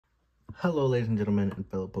Hello ladies and gentlemen and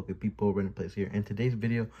fellow Poke people, Random Place here. In today's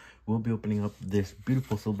video, we'll be opening up this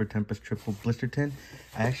beautiful Silver Tempest triple blister tin.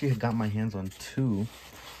 I actually got my hands on two,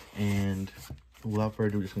 and without further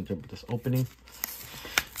ado, we're just gonna jump into this opening.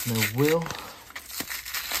 And I will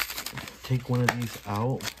take one of these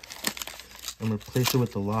out and replace it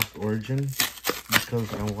with the Lost Origin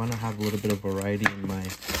because I want to have a little bit of variety in my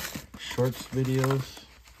shorts videos.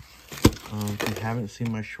 If you haven't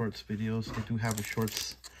seen my shorts videos, I do have a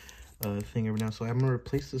shorts thing every now. So I'm gonna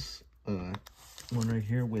replace this one right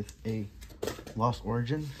here with a Lost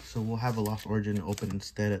Origin. So we'll have a Lost Origin open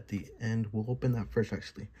instead at the end. We'll open that first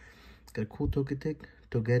actually. Got a cool Togetic.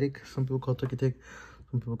 Some people call it Togetic,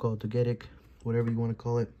 some people call it Togetic, whatever you want to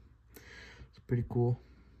call it. It's pretty cool.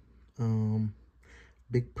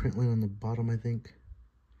 Big print line on the bottom, I think.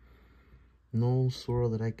 No swirl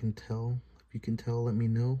that I can tell. If you can tell, let me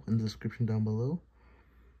know in the description down below.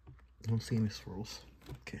 I don't see any swirls.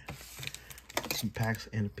 Okay, some packs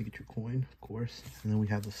and a Pikachu coin, of course. And then we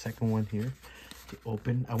have the second one here to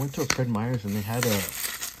open. I went to a Fred Meyer's and they had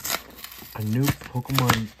a new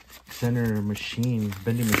Pokemon Center machine,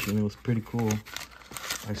 vending machine. It was pretty cool.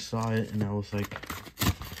 I saw it and I was like,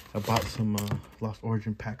 I bought some Lost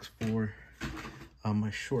Origin packs for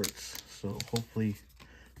my shorts. So hopefully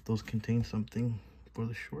those contain something for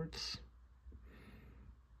the shorts.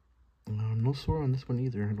 No swirl on this one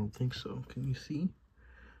either. I don't think so. Can you see?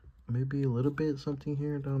 Maybe a little bit something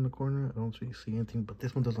here down in the corner. I don't really see anything, but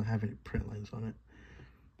this one doesn't have any print lines on it.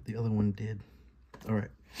 The other one did. All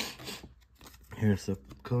right. Here's the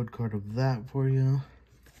code card of that for you.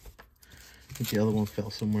 I think the other one fell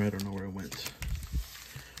somewhere. I don't know where it went.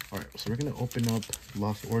 All right, so we're gonna open up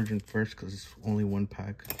Lost Origin first because it's only one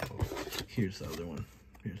pack. Oh, here's the other one.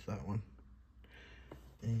 Here's that one.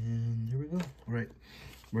 And there we go. All right,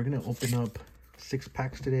 we're gonna open up 6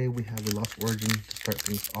 packs today. We have a Lost Origin to start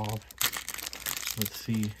things off. Let's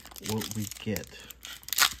see what we get.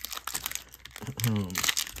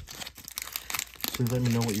 Please let me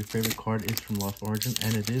know what your favorite card is from Lost Origin,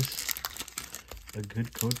 and it is a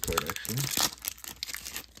good code card actually.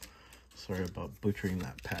 Sorry about butchering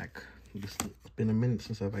that pack. It's been a minute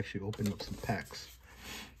since I've actually opened up some packs.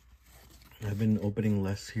 I've been opening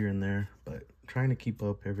less here and there, but trying to keep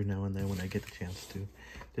up every now and then when I get the chance to.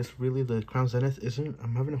 This really, the Crown Zenith isn't,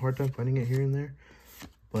 I'm having a hard time finding it here and there,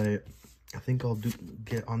 but I think I'll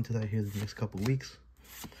get onto that here the next couple weeks.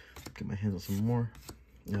 Get my hands on some more.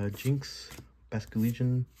 Jinx,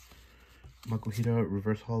 Basculegion, Makuhita,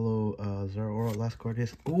 Reverse Hollow, Zeraora, last card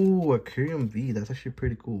is, ooh, a Kyurem V. That's actually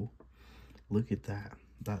pretty cool. Look at that.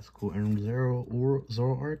 That's cool. And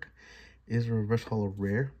Zoroark is a Reverse Hollow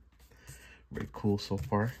rare. Very cool so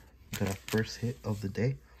far. Got our first hit of the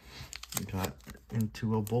day. We got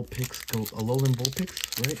into a Vulpix, Alolan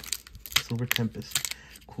Vulpix, right? Silver Tempest.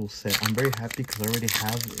 Cool set. I'm very happy because I already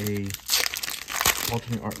have a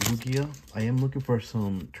alternate art Lugia. I am looking for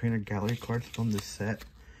some trainer gallery cards from this set.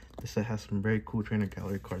 This set has some very cool trainer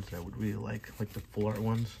gallery cards that I would really like the full art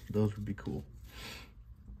ones. Those would be cool.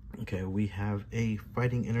 Okay, we have a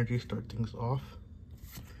Fighting Energy start things off.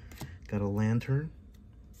 Got a Lantern,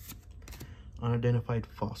 Unidentified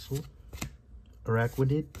Fossil,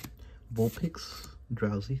 Araquanid, Vulpix,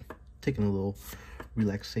 Drowsy, taking a little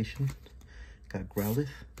relaxation. Got Growlithe,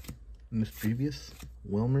 Mischievous,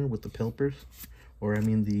 Wilmer with the Pelpers, or I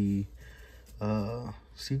mean the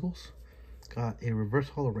Seagulls. Got a Reverse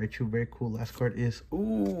Hollow Raichu, very cool. Last card is,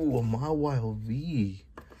 ooh, a Mawile V.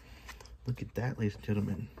 Look at that, ladies and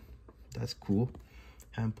gentlemen. That's cool.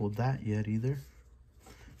 Haven't pulled that yet either.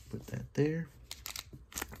 Put that there.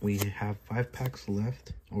 We have 5 packs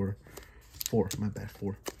left, or 4, my bad,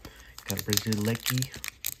 4. Got a Regieleki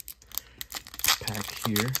pack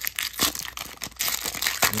here.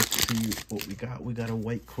 Let's see what we got. We got a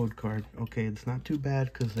white code card. Okay, it's not too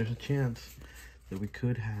bad because there's a chance that we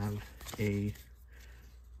could have a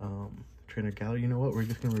trainer gallery. You know what? We're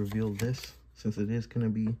just going to reveal this since it is going to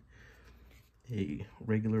be a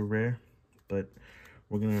regular rare, but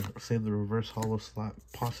we're going to save the Reverse Hollow slot,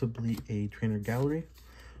 possibly a trainer gallery.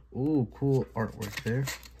 Ooh, cool artwork there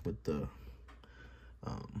with the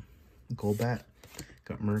Golbat.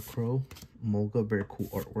 Got Murkrow, Molga, very cool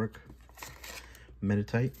artwork.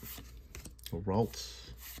 Meditite,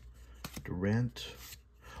 Ralts, Durant.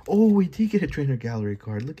 Oh, we did get a trainer gallery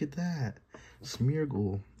card. Look at that.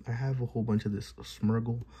 Smeargle. I have a whole bunch of this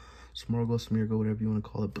Smeargle, whatever you want to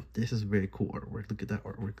call it, but this is very cool artwork. Look at that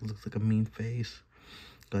artwork. It looks like a mean face.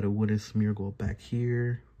 Got a wooden Smeargle back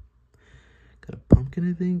here. Got a pumpkin,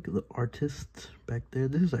 I think. The artist back there.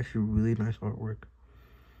 This is actually really nice artwork.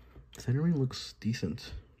 Centering looks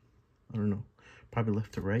decent. I don't know. Probably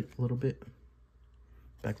left to right a little bit.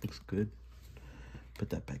 Back looks good. Put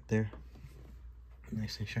that back there.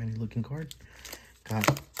 Nice and shiny looking card. Got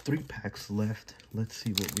 3 packs left. Let's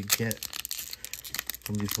see what we get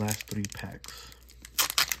from these last 3 packs.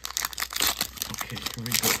 Okay, here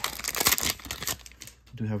we go.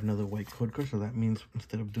 Do have another white code card, so that means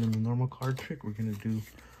instead of doing the normal card trick, we're gonna do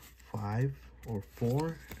 5 or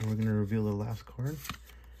 4, and we're gonna reveal the last card.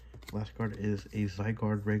 Last card is a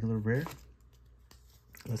Zygarde regular rare.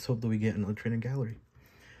 Let's hope that we get another trainer gallery.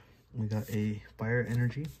 We got a Fire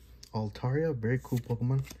Energy Altaria, very cool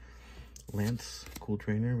Pokemon. Lance, cool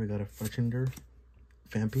trainer. We got a Fletchinder,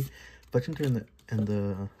 Fampi. Fletchinder and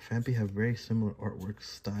the Fampi have very similar artwork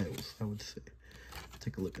styles, I would say.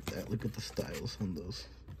 Take a look at that. Look at the styles on those.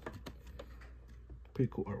 Pretty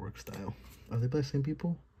cool artwork style. Are they by the same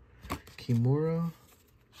people? Kimura.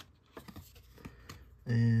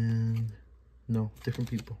 And no, different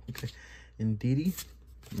people. Okay. Indeedee,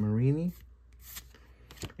 Marini.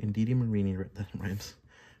 Indeedee, Marini, that rhymes.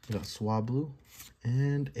 We got Swablu.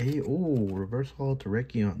 And a, reverse holo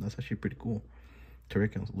Terrakion. That's actually pretty cool.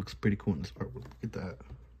 Terrakion looks pretty cool in this artwork. Look at that.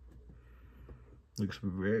 Looks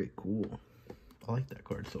very cool. I like that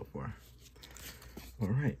card so far.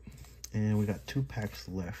 Alright. And we got 2 packs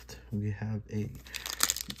left. We have a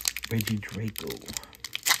Regidrago.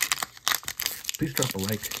 Please drop a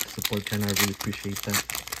like, support channel. I really appreciate that.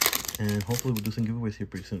 And hopefully we'll do some giveaways here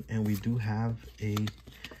pretty soon. And we do have a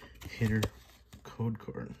hitter code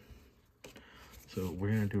card. So we're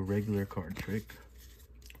going to do a regular card trick.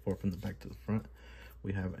 4 from the back to the front.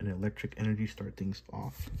 We have an electric energy, start things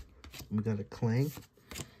off. We got a Clang,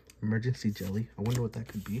 emergency jelly. I wonder what that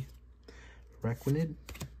could be. Raquinid.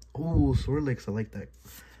 Oh, Swirlix. I like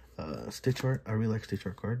that. Stitch art. I really like Stitch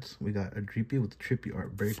art cards. We got a Dreepy with trippy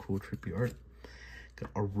art. Very cool trippy art. Got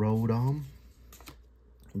a Rodom.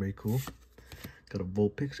 Very cool. Got a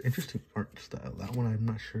Vulpix. Interesting art style. That one I'm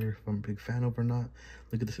not sure if I'm a big fan of or not.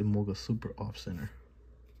 Look at this Emolga super off center.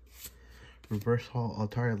 Reverse Hall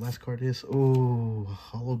Altaria. Last card is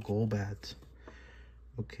Hollow Golbat.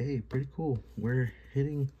 Okay, pretty cool. We're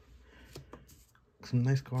hitting some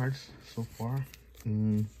nice cards so far.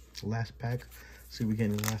 Last pack. See if we get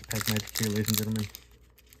any last pack magic here, ladies and gentlemen.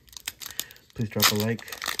 Please drop a like.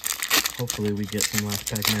 Hopefully we get some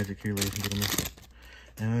last pack magic here, ladies and gentlemen.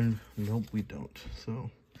 And nope, we don't.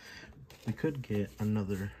 So we could get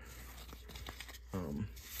another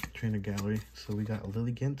trainer gallery. So we got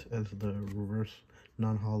Lilligant as the reverse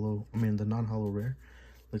non-hollow, the non-hollow rare.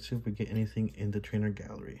 Let's see if we get anything in the trainer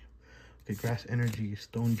gallery. Okay, Grass Energy,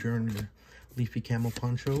 Stone Journer, Leafy Camo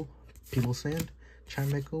Poncho, Pebble Sand,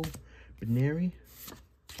 Chimecho, Binary,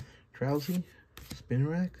 Drowsy,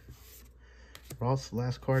 Spinarak, Ross.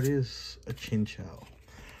 Last card is a Chinchou.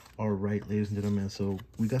 Alright, ladies and gentlemen, so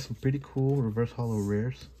we got some pretty cool reverse hollow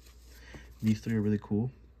rares. These 3 are really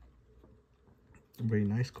cool. Very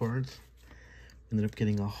nice cards. Ended up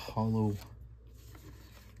getting a hollow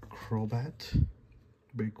Crobat.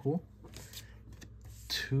 Very cool.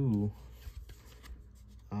 2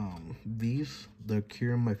 these, the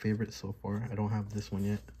Cure, my favorite so far. I don't have this one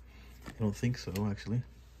yet. I don't think so, actually.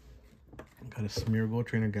 Got a Smeargle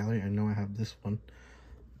trainer gallery. I know I have this one.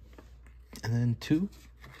 And then 2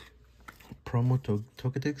 promo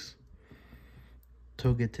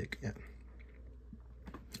Togetic, yeah.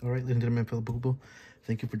 Alright, ladies and gentlemen, fellow Pokeball,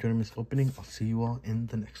 thank you for joining me in this opening. I'll see you all in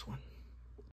the next one.